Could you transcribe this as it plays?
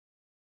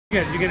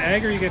You get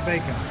egg or you get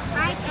bacon?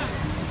 I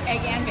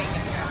egg and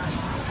bacon.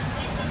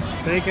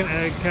 Bacon,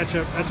 egg,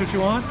 ketchup. That's what you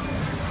want?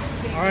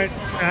 All right,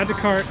 add to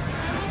cart.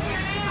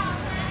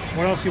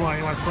 What else do you want?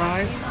 You want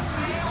fries?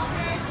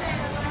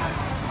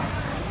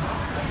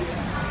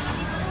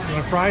 You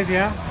want fries,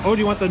 yeah? Oh,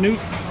 do you want the new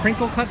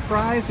crinkle cut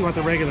fries? Or do you want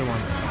the regular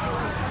ones?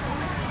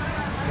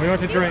 What do you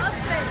want to drink?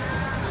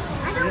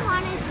 I don't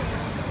want to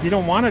drink. You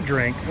don't want to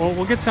drink? Well,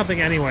 we'll get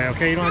something anyway,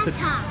 okay? You don't have to...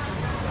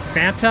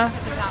 Fanta?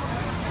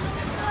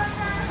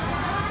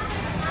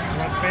 You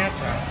want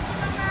Fanta?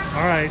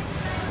 All right.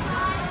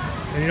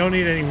 And you don't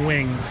need any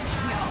wings.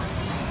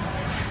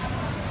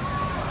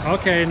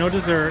 Okay, no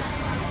dessert.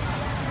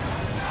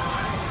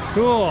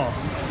 Cool.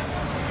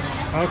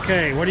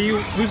 Okay, what are you...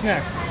 Who's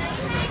next?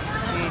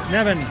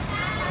 Nevin,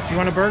 you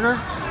want a burger?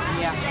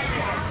 Yeah.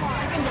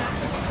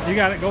 You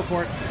got it. Go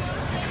for it.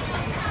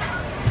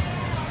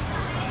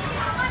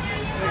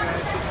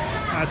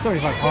 That's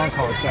 75 Hong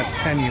Kong, so that's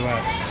 10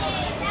 US.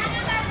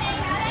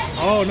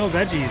 Oh, no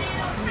veggies.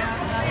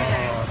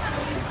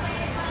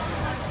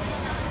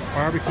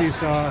 Barbecue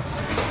sauce.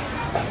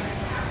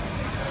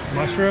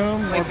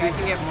 Mushroom. Wait, I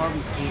can get more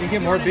beef. You can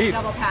get more beef.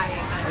 Double patty.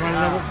 You want a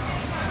double?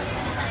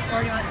 Or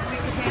do you want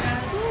sweet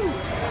potatoes?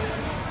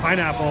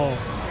 Pineapple.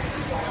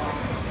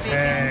 Bacon.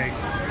 Egg.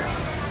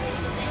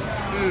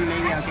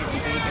 Maybe I'll get the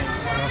bacon.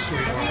 What else do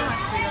we want?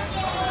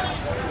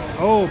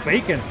 Oh,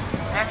 bacon.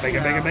 Actually,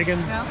 Bacon, bacon.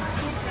 No?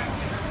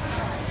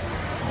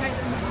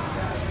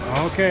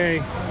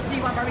 Okay. Do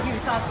you want barbecue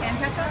sauce and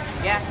ketchup?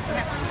 Yeah.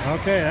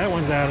 Okay, that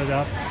one's added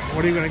up.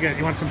 What are you going to get?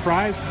 You want some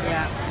fries?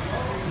 Yeah.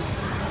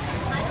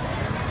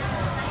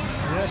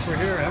 Yes, we're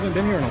here. I haven't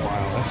been here in a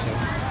while. That's it.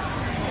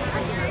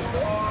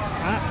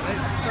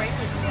 Sprite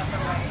is in the upper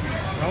right.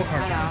 Oh,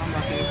 Parker. I'm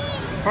lucky.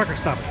 Parker,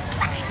 stop.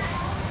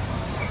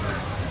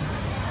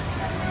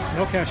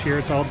 No cashier.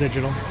 It's all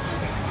digital.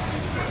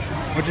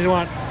 What do you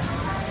want?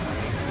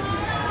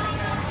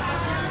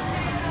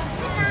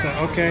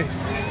 Okay.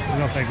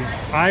 No, thank you.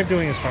 I'm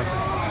doing this, Parker.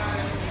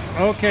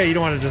 Okay, you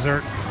don't want a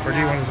dessert? Or do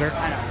you want a dessert?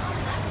 I don't.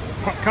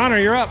 Connor,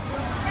 you're up.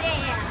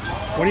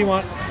 Yeah. What do you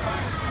want?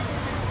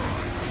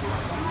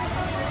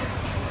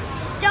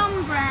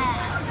 Dumb bread.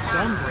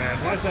 Dumb bread.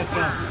 Why is that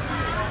dumb?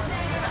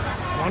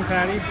 One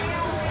patty?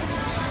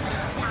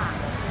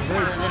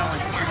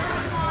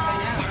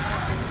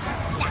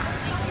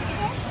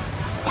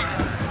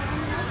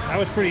 That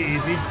was pretty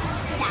easy.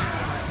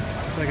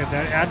 So I got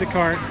that. Add to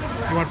cart.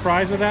 You want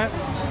fries with that?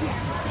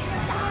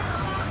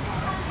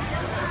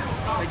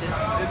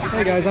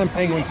 Hey guys, I'm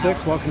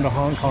PenguinSix. Welcome to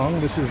Hong Kong.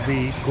 This is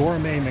the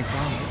Gourmet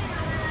McDonald's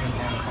in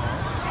Hong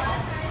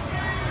Kong.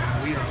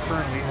 We are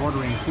currently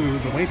ordering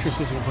food. The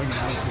waitresses will bring it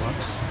out to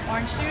us.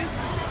 Orange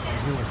juice?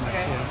 Here with my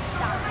kids.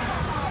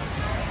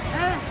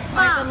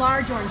 It's a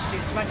large orange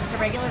juice. You want just a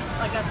regular,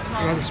 like that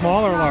small? You want the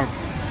small or large?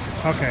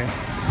 Okay,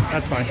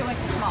 that's fine. It went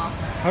to small.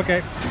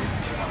 Okay.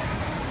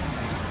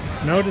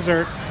 No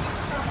dessert.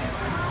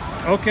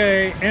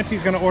 Okay,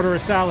 Auntie's gonna order a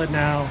salad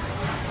now.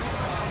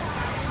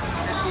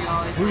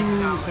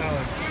 Ooh,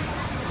 salad.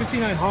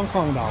 59 Hong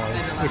Kong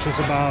dollars, which is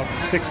about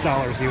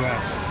 $6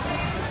 US.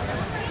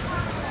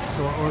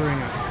 So we're ordering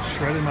a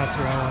shredded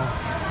mozzarella,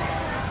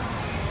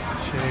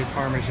 shaved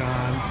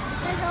Parmesan,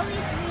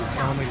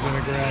 balsamic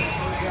vinaigrette,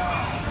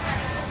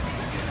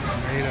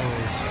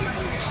 tomatoes,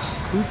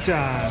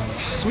 crouton,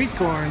 sweet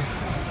corn,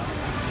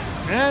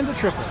 and a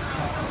triple.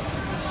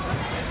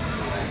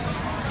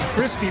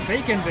 Crispy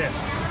bacon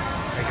bits.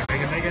 Bacon,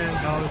 bacon, bacon.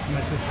 Oh, this is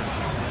my sister.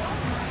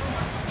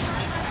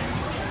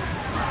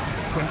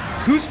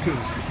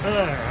 Couscous.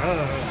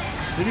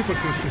 Did you put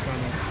couscous on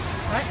there?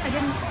 What? I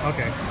didn't.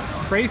 Okay.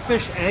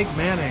 Crayfish egg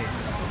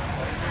mayonnaise.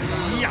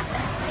 Yuck.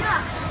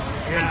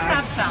 And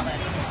crab salad.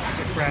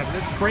 Crab.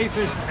 It's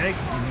crayfish egg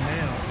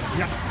mayonnaise.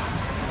 Yuck.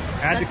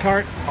 Add to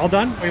cart. All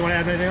done? Or you want to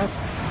add anything else?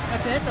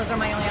 That's it? Those are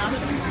my only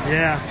options?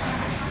 Yeah.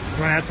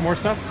 You want to add some more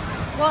stuff?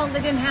 Well, they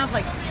didn't have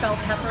like bell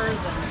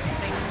peppers and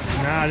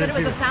things. Nah, I said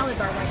didn't it was see a salad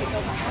bar where I could go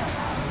myself.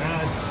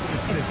 Nah,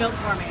 It's built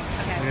for me.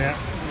 Okay. Yeah.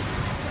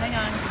 Hang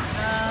on.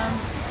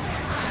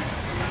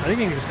 I think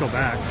you can just go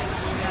back. Yeah.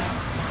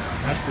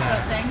 That's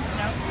that. Toasting?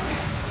 No.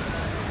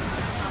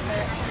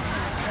 No.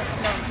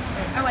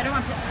 Oh, I don't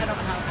want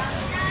jalapeno.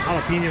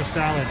 Jalapeno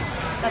salad.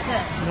 That's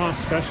it. No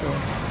special.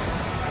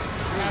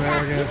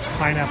 Asparagus,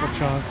 pineapple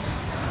chunks.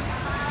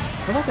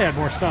 I thought they had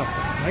more stuff.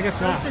 I guess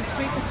not. Roasted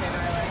sweet potato,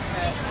 I like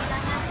that.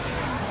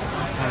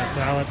 Not a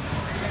salad.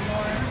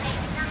 More.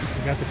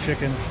 We got the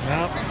chicken.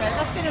 Now, Okay,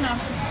 that's good enough.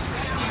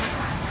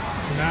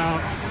 so now,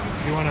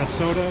 you want a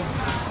soda?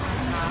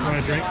 You want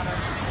a drink?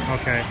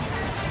 Okay.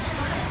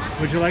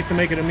 Would you like to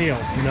make it a meal?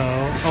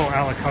 No. Oh,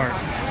 a la carte.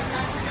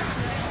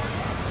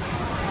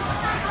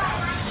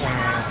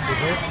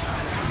 Dessert?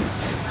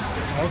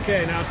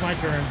 Okay, now it's my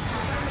turn.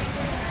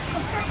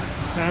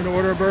 Time to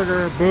order a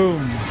burger.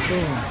 Boom.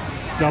 Boom.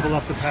 Double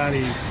up the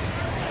patties.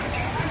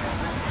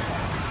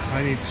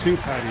 I need 2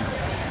 patties.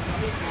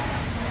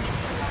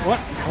 What?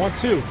 I want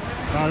 2.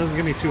 No, it doesn't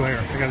give me 2 here.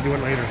 I gotta do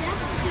it later.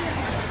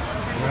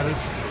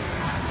 Lettuce.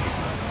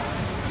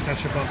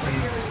 Ketchup up in.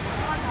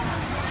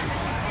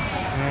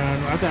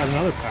 I have to add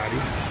another patty.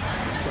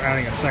 So we're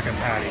adding a second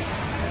patty.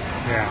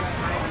 Yeah.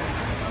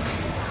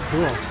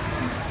 Cool.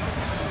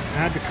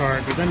 Add to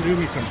cart, but then do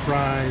me some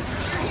fries.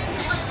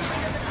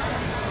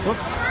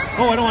 Whoops.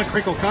 Oh, I don't want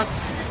crinkle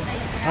cuts.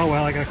 Oh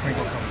well, I got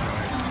crinkle cut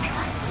fries.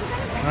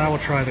 I will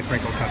try the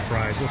crinkle cut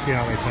fries. We'll see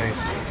how they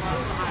taste.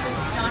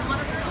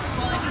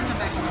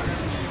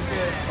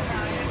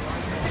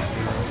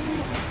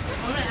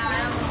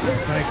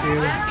 Thank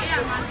you.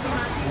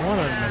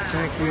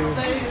 Thank you.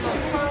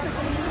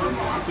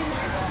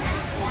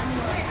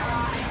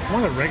 I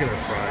want the regular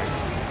fries.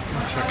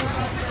 I'll check this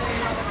one. I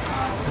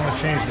want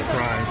to change the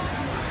fries.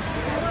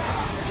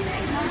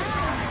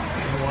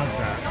 I want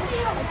that.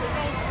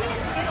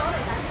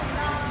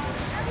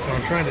 So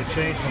I'm trying to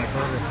change my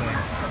burger thing.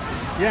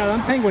 Yeah,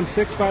 I'm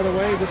PenguinSix, by the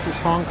way. This is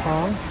Hong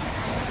Kong.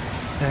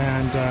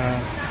 And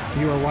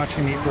you are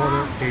watching me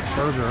order a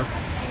burger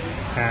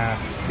at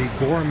the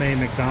Gourmet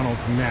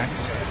McDonald's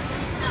next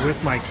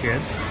with my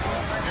kids.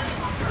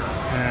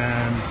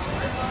 And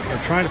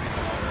we're trying to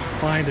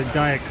find a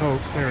Diet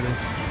Coke. There it is.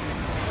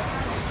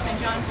 And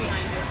John's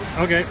behind you.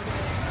 Okay.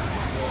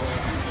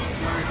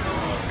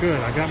 Good.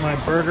 I got my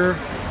burger.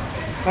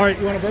 All right,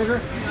 you want a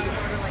burger?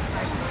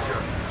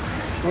 Sure.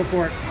 Go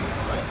for it.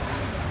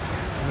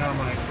 Now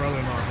my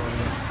brother-in-law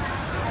burger.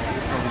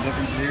 So the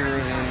difference here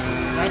is...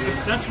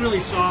 That's really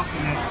soft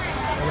and it's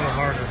a little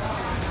harder.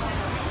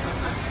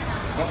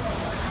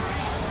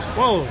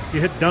 Whoa,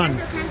 you hit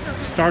done.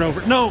 Start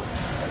over. No!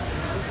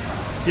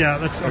 Yeah,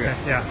 that's okay.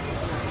 Yeah.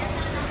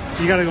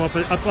 You gotta go up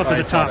at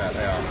the top. That,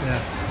 yeah.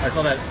 I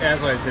saw that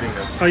as I was hitting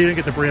this. Oh, you didn't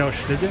get the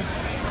brioche, did you?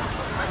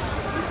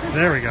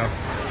 There we go.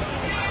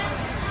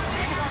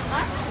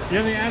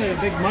 Yeah, they added a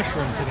big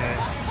mushroom today.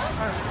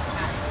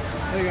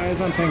 Hey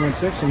guys, I'm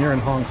PenguinSix and you're in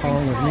Hong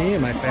Kong with me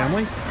and my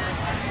family.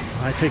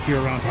 I take you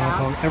around Hong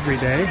Kong every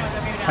day,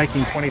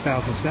 hiking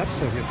 20,000 steps.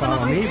 So if you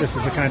follow me, this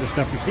is the kind of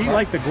stuff you see,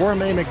 like the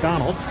Gourmet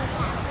McDonald's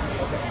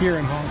here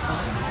in Hong Kong.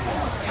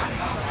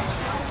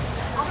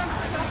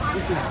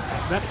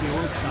 That's the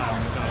old style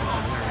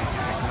McDonald's where we get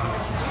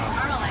McNuggets and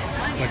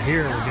stuff. But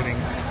here we're getting...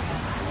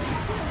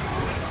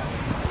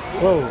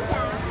 Whoa,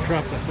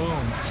 dropped the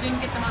phone. You didn't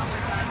get the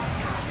mustard.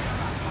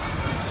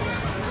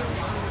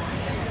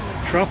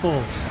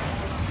 Truffles,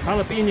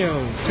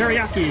 jalapenos,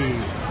 teriyaki.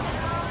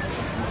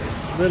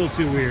 Little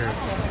too weird.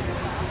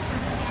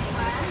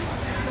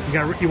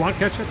 You want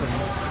ketchup or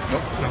no?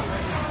 Nope. No.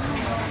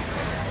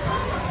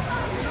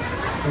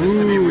 Just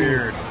to be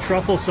weird.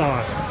 Truffle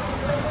sauce.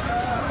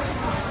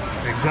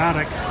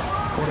 Exotic.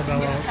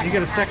 Portobello. You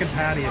get a second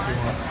patty if you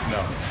want.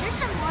 No. There's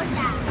some more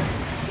down.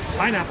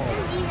 Pineapple.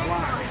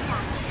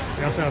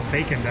 We also have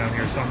bacon down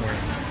here somewhere.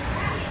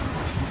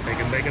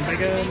 Bacon, bacon, bacon.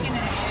 Bacon and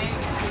egg.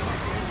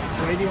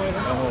 Wait, do you want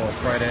to? Oh,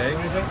 fried egg. You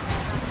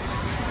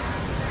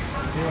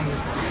want to?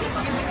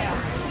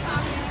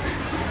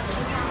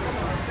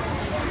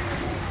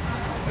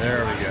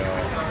 There we go.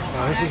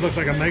 Oh, this looks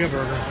like a mega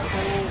burger.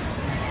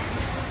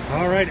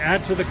 All right,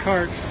 add to the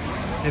cart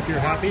if you're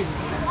happy.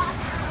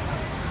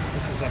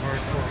 This is a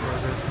hardcore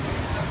burger.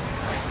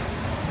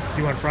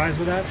 You want fries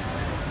with that?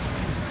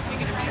 You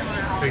get a meal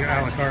or a Big a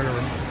la carte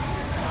or...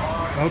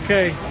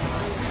 Okay.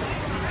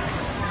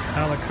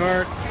 A la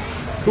carte.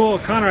 Cool,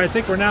 Connor, I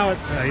think we're now at...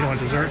 you don't want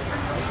dessert?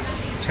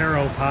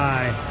 Taro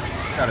pie.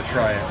 Gotta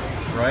try it,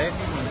 right?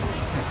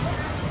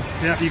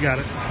 Yeah, you got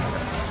it.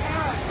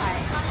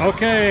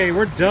 Okay,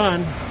 we're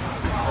done.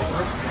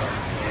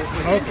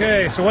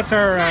 Okay, so what's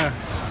our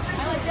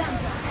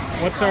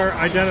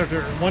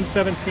identifier?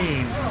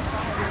 117.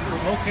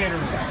 Locator.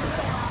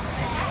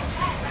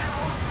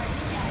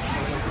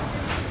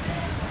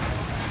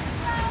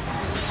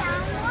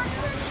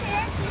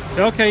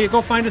 Okay, you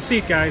go find a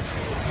seat, guys.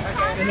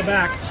 In the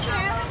back.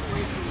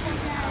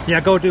 Yeah,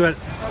 go do it.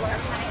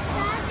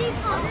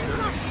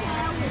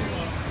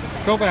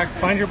 Go back,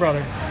 find your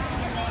brother.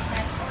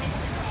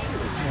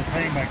 We're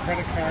paying by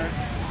credit card.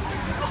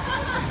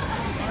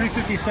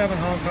 $3.57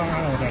 Hong Kong. I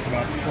don't know what that's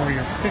about. 40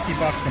 or 50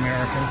 bucks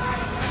American.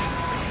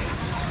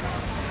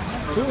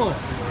 Cool.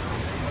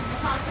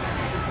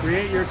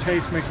 Create your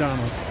taste,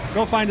 McDonald's.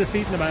 Go find a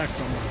seat in the back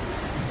somewhere.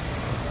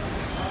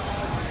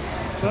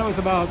 So that was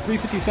about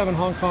 $3.57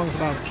 Hong Kong. Is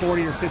about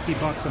 40 or 50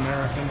 bucks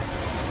American.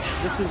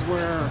 This is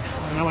where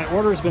now my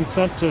order has been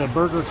sent to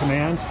Burger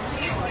Command.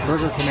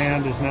 Burger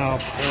Command is now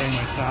preparing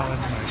my salad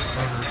and my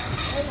burgers.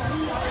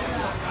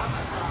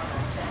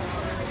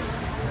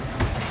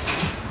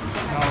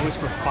 No, it was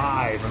for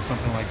 5 or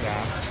something like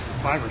that.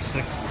 5 or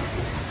 6.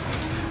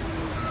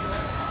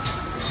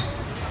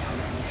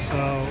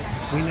 So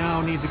we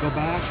now need to go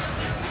back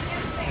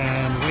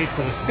and wait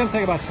for this. It's going to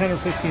take about 10 or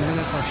 15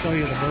 minutes. I'll show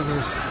you the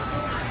burgers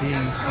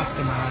being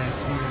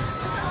customized here.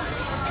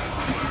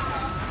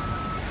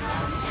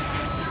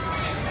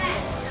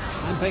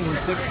 I'm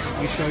PenguinSix.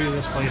 We show you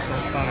this place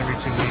about every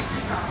 2 weeks.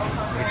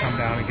 We come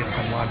down and get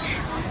some lunch.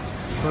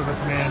 Burger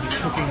Command is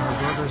cooking our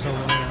burgers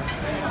over there.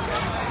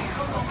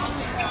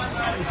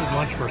 This is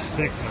lunch for 6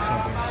 or something.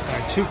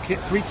 I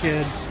have 3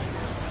 kids,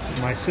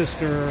 my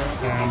sister,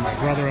 and my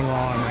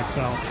brother-in-law, and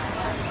myself.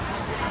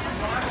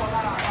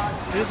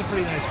 It is a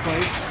pretty nice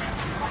place.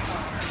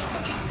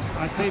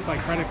 I paid by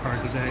credit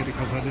card today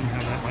because I didn't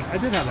have that much. I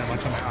did have that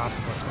much on my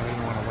octopus, but I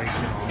didn't want to waste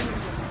it all.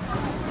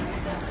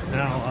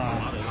 Now,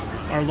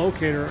 our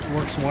locator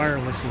works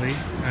wirelessly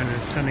and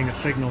is sending a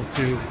signal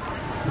to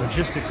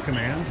Logistics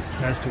Command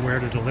as to where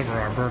to deliver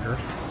our burger.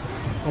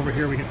 Over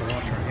here we get to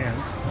wash our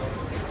hands.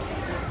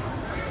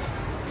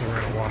 So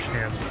we're going to wash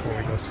hands before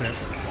we go sit.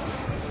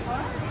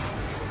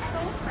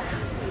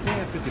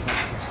 Yeah, 50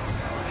 bucks per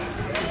person.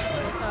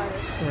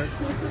 All right.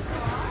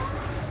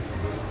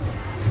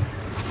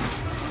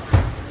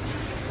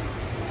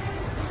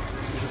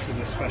 So this is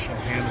a special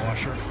hand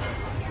washer.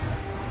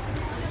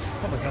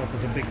 Public health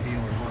is a big deal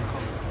in Hong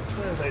Kong.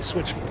 As I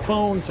switch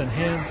phones and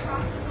hands.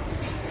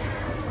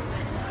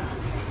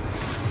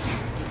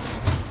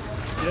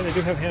 Yeah, they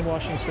do have hand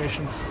washing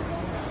stations.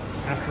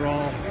 After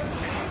all,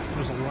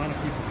 there's a lot of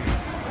people here.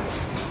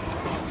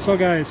 So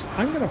guys,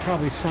 I'm going to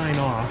probably sign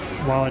off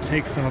while it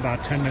takes them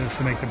about 10 minutes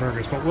to make the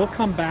burgers, but we'll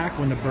come back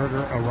when the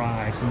burger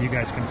arrives and you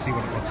guys can see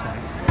what it looks like.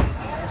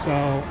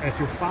 So if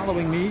you're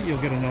following me, you'll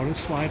get a notice.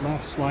 Slide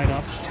left, slide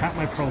up, tap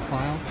my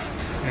profile,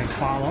 and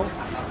follow.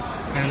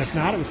 And if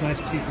not, it was nice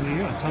to see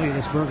you. I'll tell you,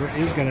 this burger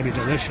is going to be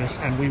delicious,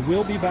 and we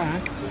will be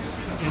back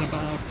in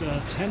about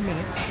 10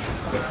 minutes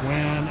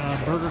when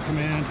Burger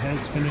Command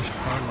has finished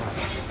our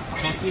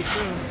lunch. Talk to you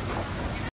soon.